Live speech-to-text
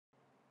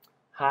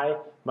Hi,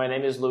 my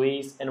name is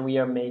Luis and we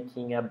are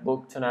making a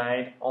book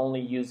tonight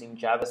only using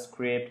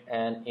JavaScript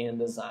and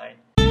InDesign.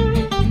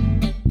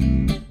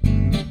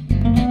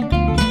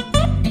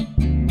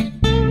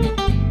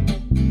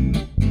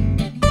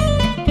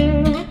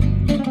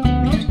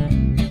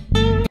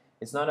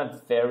 It's not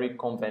a very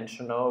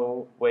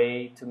conventional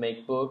way to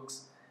make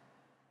books,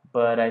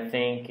 but I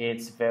think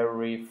it's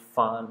very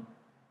fun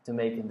to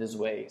make it this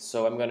way.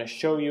 So I'm going to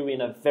show you in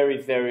a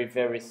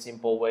very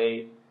simple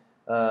way.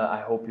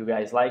 I hope you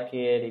guys like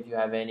it. If you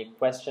have any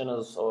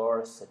questions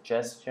or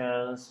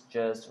suggestions,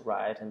 just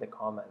write in the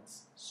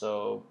comments.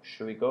 So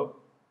should we go?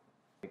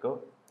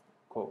 Cool.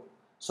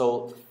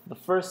 So the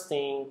first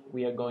thing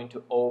we are going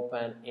to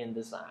open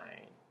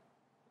InDesign.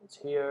 It's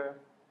here.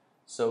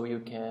 So you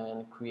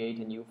can create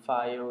a new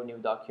file, new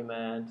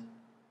document.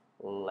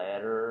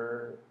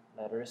 Letter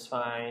is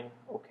fine.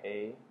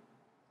 Okay.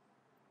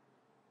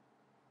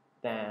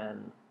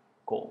 Then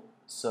cool.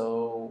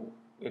 So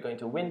we're going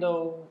to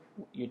Window,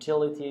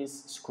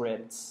 Utilities,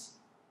 Scripts,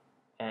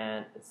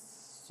 and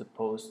it's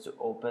supposed to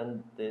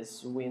open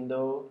this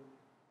window.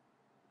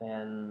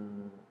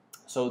 And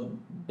so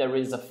there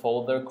is a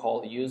folder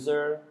called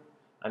User.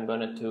 I'm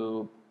going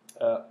to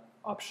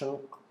Option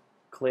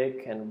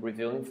click and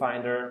Reviewing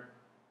Finder,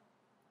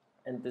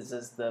 and this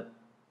is the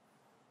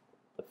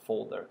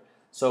folder.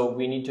 So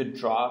we need to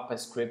drop a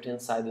script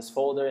inside this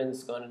folder, and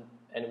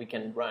we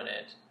can run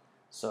it.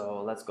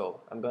 So let's go.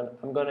 I'm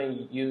gonna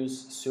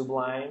use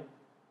Sublime,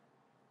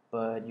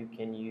 but you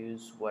can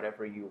use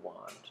whatever you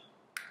want.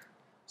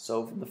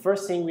 So the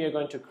first thing we are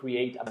going to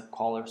create a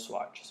color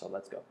swatch. So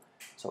let's go.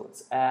 So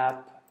it's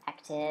app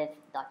active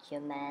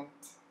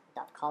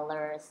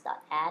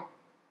document.colors.add.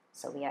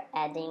 So we are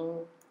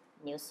adding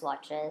new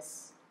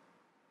swatches.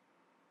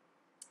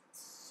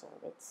 So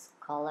it's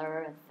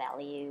color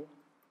value.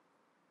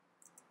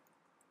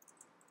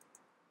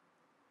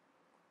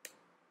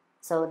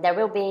 So there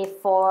will be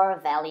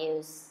 4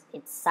 values.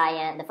 It's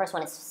cyan. The first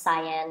one is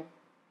cyan.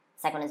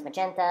 Second one is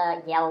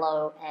magenta,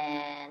 yellow,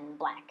 and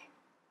black.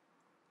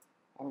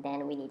 And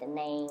then we need a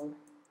name.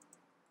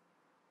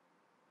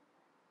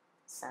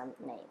 Some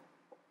name.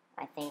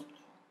 I think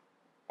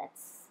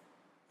that's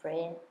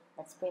pretty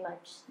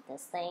much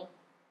this thing.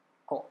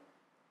 Cool.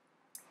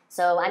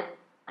 So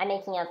I'm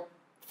making a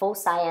full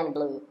cyan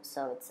blue.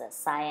 So it's a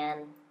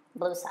cyan,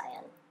 blue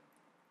cyan.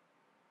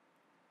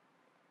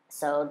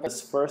 So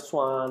this first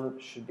one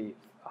should be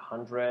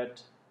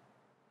 100,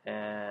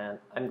 and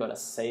I'm gonna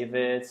save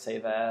it.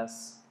 Save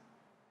as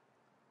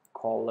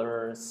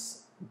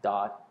colors.jsx,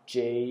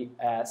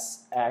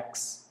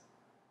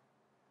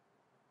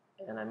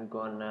 and I'm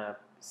gonna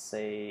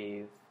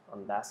save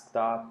on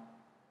desktop.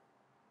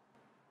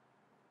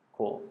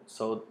 Cool.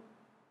 So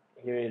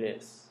here it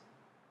is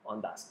on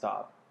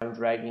desktop. I'm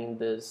dragging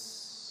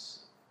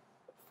this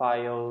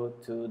file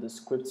to the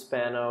scripts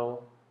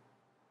panel,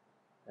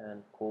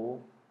 and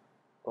cool.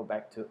 Go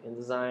back to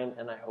InDesign,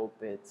 and I hope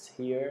it's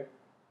here.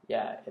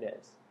 Yeah, it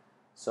is.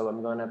 So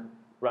I'm gonna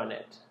run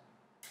it.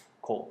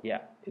 Cool.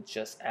 Yeah, it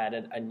just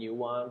added a new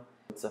one.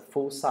 It's a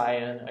full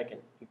cyan.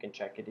 You can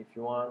check it if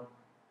you want.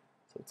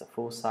 So it's a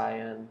full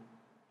cyan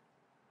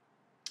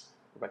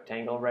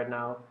rectangle right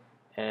now,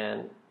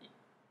 and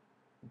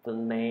the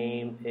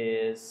name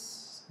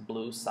is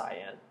blue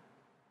cyan.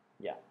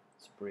 Yeah,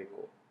 it's pretty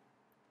cool.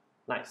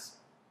 Nice.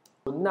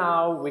 So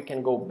now we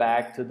can go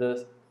back to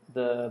the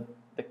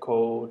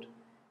code.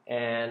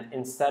 And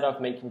instead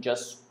of making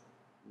just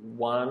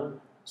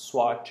one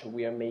swatch,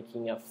 we are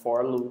making a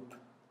for loop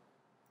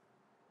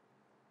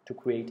to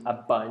create a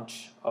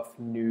bunch of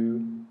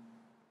new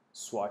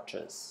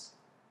swatches.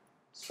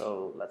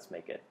 So let's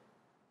make it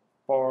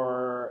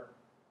for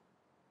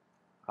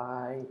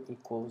I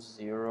equals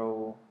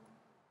 0.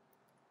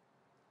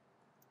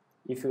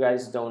 If you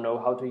guys don't know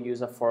how to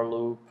use a for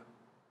loop,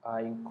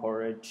 I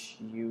encourage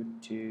you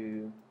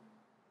to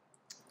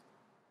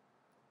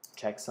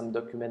check some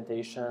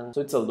documentation.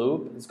 So it's a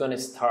loop. It's going to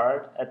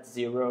start at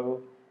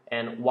 0,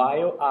 and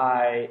while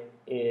I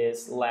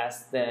is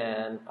less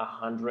than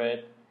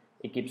 100,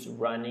 it keeps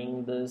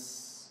running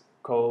this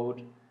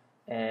code,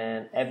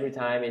 and every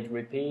time it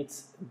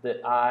repeats, the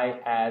I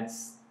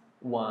adds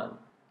 1,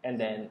 and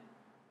then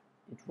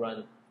it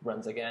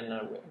runs again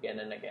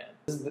and again.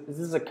 This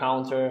is a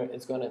counter.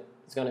 It's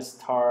gonna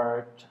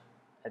start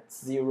at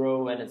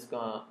 0, and it's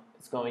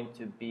going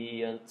to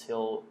be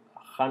until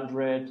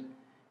 100.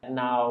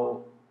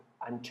 Now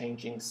I'm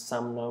changing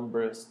some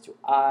numbers to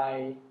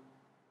I.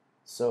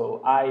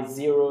 So I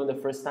 0 the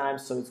first time,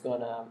 so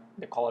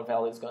the color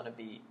value is gonna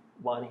be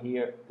 1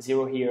 here,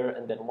 0 here,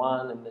 and then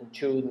 1, and then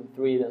 2, then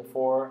 3, then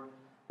 4,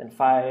 then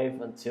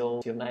 5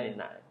 until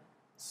 99.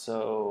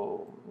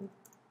 So,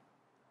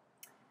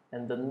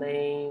 and the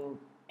name,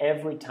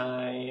 every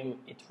time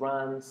it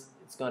runs,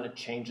 it's gonna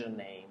change the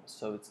name.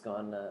 So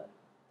I'm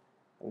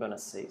gonna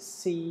say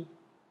C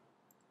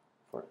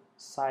for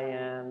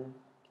cyan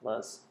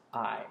plus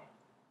I.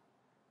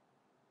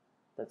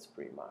 That's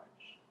pretty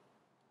much.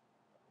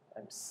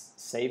 I'm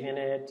saving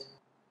it.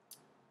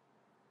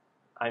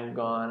 I'm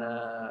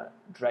gonna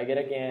drag it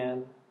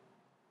again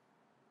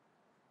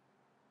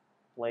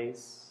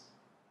place.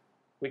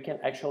 We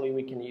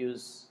can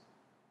use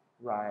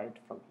right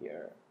from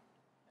here.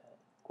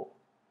 Cool.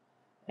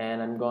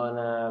 And I'm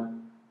gonna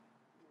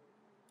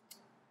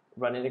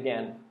run it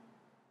again.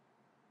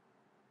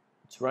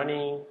 It's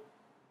running,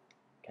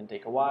 can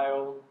take a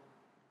while,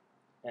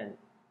 and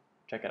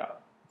check it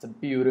out. It's a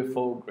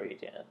beautiful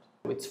gradient.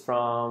 It's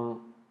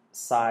from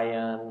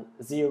cyan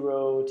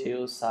 0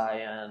 to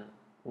cyan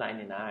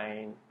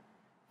 99,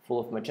 full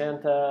of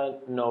magenta,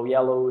 no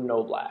yellow,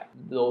 no black.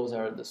 Those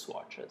are the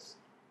swatches.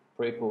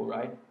 Pretty cool,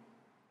 right?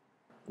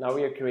 Now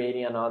we are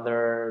creating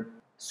another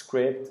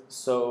script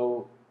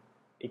so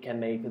it can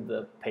make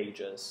the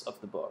pages of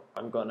the book.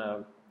 I'm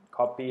gonna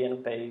copy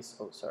and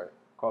paste,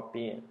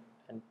 copy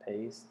and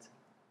paste,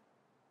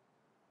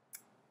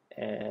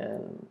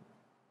 and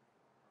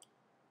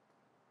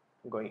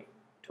I'm going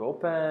to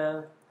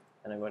open,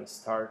 and I'm going to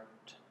start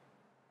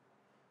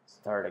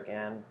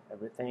again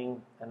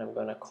everything, and I'm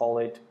going to call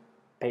it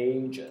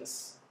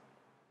pages.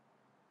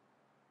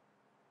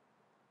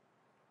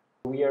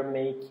 We are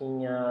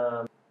making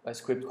a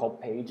script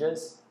called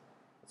pages.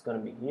 It's going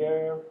to be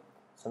here,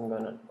 so I'm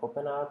going to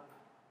open up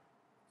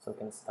so I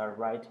can start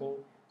writing.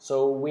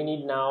 So we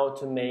need now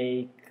to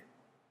make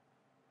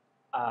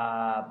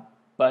a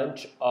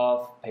bunch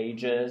of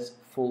pages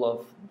full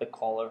of the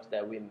colors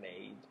that we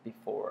made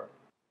before.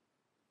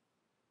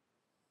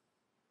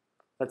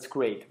 Let's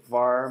create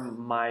var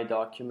my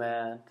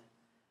document.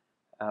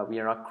 We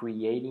are not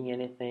creating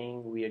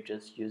anything, we are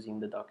just using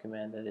the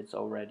document that is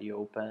already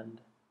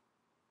opened.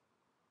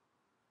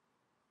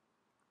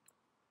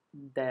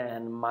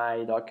 Then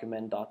my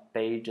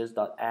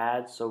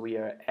document.pages.add, so we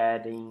are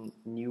adding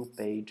new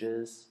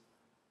pages.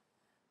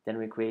 Then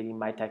we're creating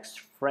my text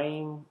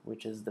frame,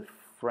 which is the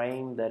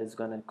frame that is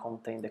going to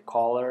contain the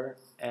color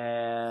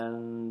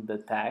and the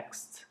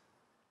text.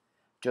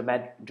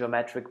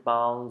 Geometric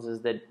bounds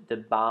is the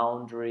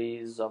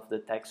boundaries of the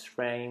text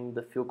frame.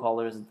 The fill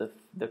color is the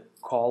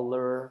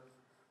color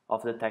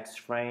of the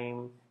text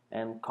frame,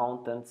 and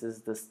contents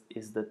is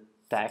the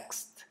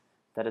text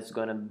that is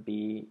going to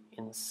be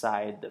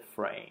inside the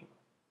frame.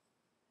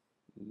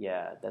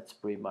 Yeah, that's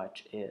pretty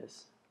much it.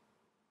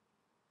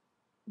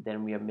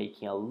 Then we are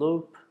making a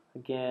loop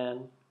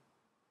again.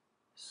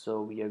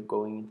 So we are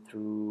going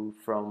through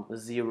from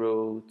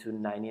 0 to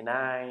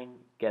 99,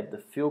 get the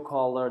fill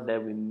color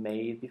that we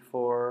made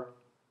before.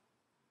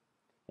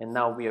 And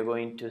now we are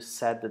going to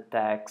set the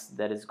text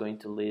that is going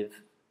to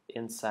live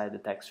inside the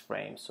text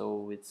frame.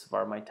 So it's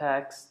var my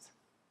text.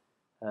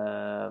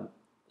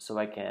 So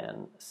I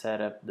can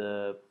set up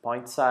the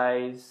point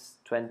size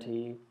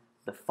 20,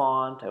 the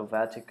font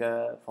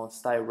Helvetica, font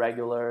style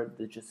regular,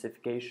 the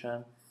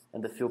justification,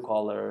 and the fill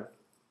color,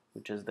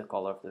 which is the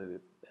color of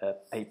the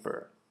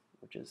paper,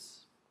 which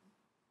is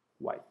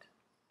white.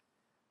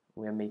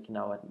 We are making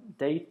now a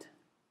date.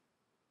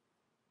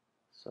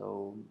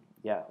 So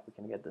yeah, we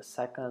can get the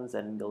seconds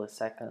and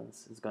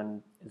milliseconds. It's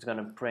going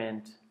to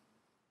print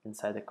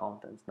inside the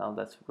contents. Now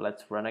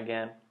let's run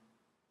again.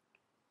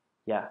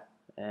 Yeah,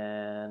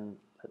 and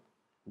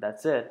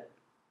that's it.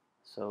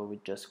 So we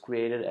just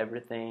created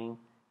everything,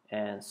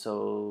 and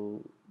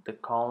so the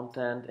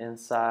content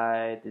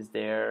inside is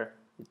there.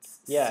 It's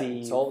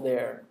C. It's all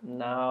there.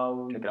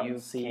 Now you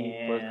C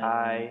can plus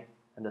I,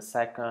 and the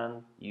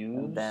second,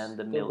 and then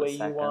the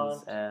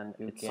milliseconds, and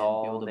you it's can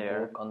all build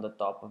there. A book on the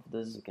top of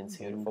this You can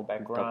see beautiful on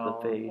background, top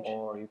of the page,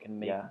 or you can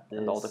make this,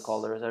 and all the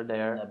colors are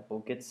there. The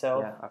book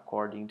itself. Yeah,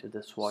 according to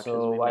the swatches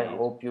So we I made.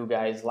 hope you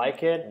guys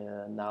like it.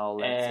 Now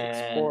let's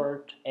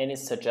export. Any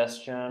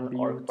suggestion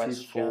or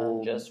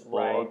question, just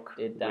write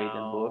it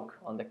down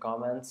on the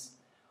comments.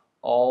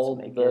 All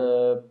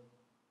the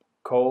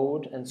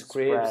code and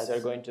scripts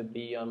are going to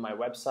be on my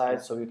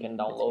website, so you can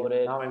download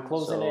it. Now I'm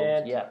closing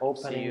it. Yeah,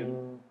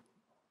 opening.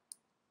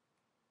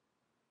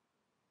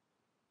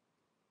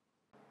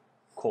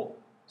 Cool.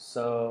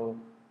 So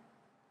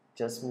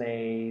just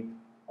made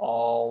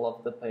all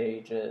of the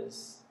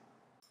pages.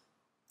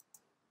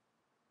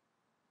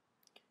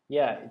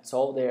 Yeah, it's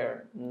all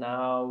there.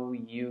 Now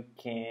you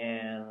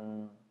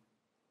can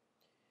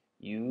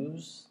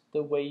use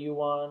the way you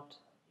want.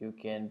 You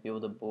can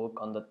build a book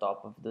on the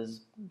top of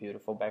this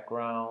beautiful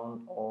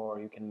background, or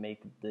you can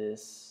make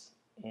this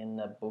in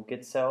a book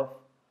itself.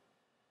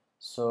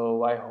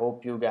 So I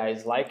hope you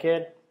guys like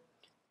it,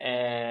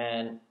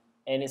 and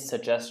any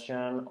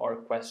suggestion or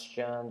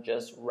question,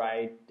 just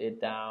write it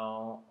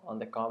down on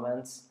the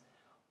comments.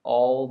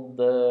 All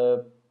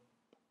the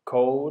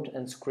code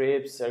and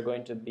scripts are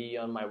going to be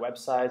on my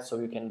website, so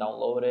you can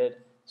download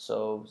it.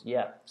 So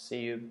yeah, see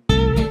you.